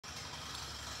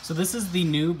So this is the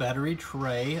new battery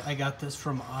tray. I got this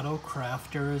from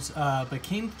Autokrafters, but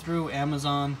came through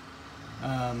Amazon.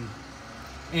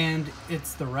 And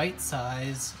it's the right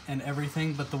size and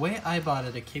everything, but the way I bought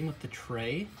it, it came with the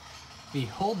tray, the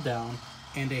hold down,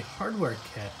 and a hardware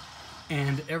kit.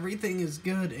 And everything is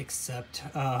good except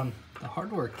the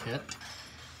hardware kit.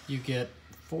 You get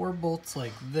 4 bolts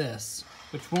like this,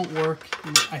 which won't work.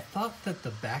 I thought that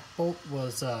the back bolt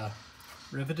was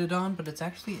riveted on, but it's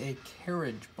actually a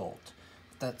carriage bolt,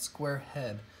 that square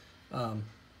head.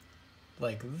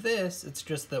 Like this, it's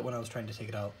just that when I was trying to take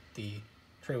it out, the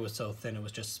tray was so thin it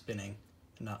was just spinning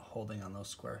and not holding on those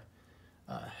square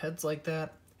heads like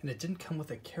that. And it didn't come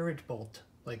with a carriage bolt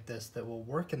like this that will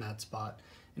work in that spot.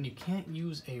 And you can't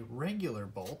use a regular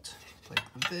bolt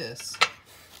like this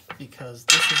because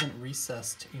this isn't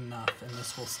recessed enough and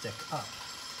this will stick up.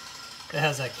 It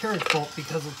has that carriage bolt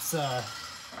because it's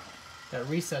that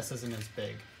recess isn't as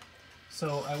big.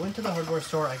 So I went to the hardware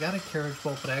store, I got a carriage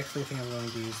bolt, but I actually think I'm going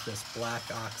to use this black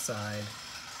oxide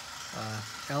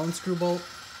Allen screw bolt.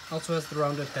 Also has the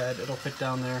rounded head, it'll fit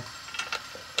down there.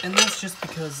 And that's just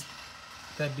because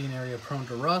that'd be an area prone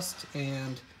to rust,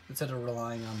 and instead of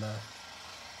relying on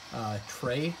the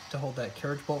tray to hold that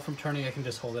carriage bolt from turning, I can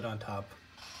just hold it on top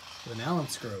with an Allen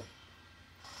screw,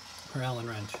 or Allen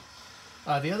wrench.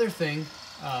 The other thing,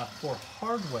 for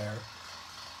hardware,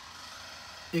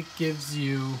 it gives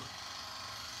you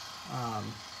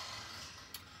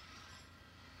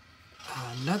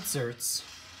nutzerts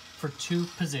for 2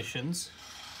 positions,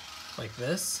 like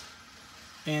this,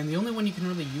 and the only one you can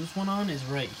really use one on is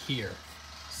right here.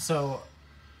 So,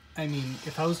 I mean,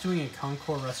 if I was doing a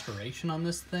Concours restoration on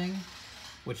this thing,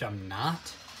 which I'm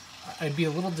not, I'd be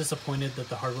a little disappointed that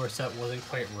the hardware set wasn't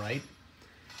quite right,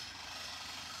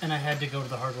 and I had to go to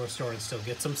the hardware store and still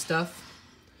get some stuff.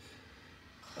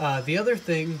 The other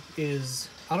thing is,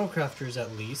 Autokrafters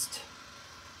at least,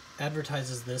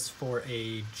 advertises this for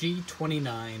a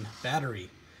G29 battery,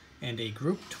 and a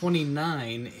Group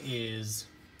 29 is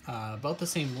about the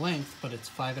same length, but it's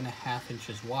 5.5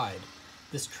 inches wide.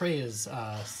 This tray is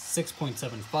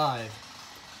 6.75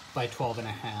 by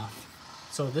 12.5,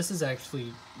 so this is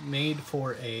actually made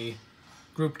for a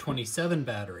Group 27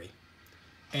 battery,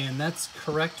 and that's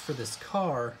correct for this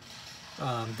car.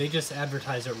 They just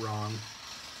advertise it wrong,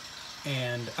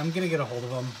 and I'm gonna get a hold of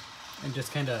them and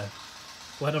just kind of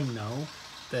let them know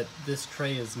that this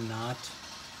tray is not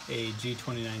a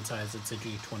G29 size, it's a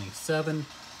G27,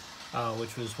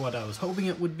 which was what I was hoping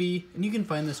it would be. And you can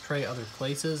find this tray other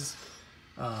places.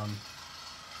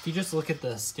 If you just look at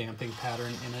the stamping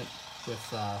pattern in it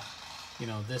with, you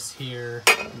know, this here,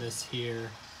 and this here,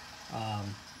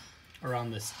 around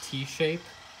this T shape,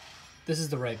 this is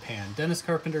the right pan. Dennis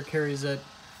Carpenter carries it.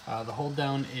 The hold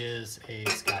down is a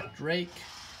Scott Drake,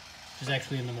 which is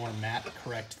actually in the more matte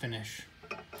correct finish,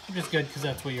 which is good because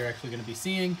that's what you're actually going to be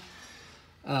seeing.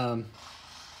 So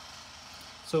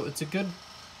it's a good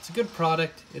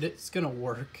product. It's going to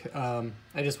work. I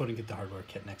just wouldn't get the hardware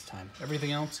kit next time.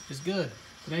 Everything else is good.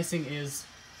 The nice thing is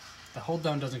the hold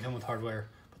down doesn't come with hardware,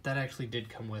 but that actually did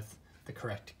come with the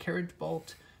correct carriage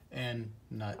bolt and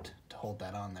nut to hold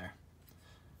that on there.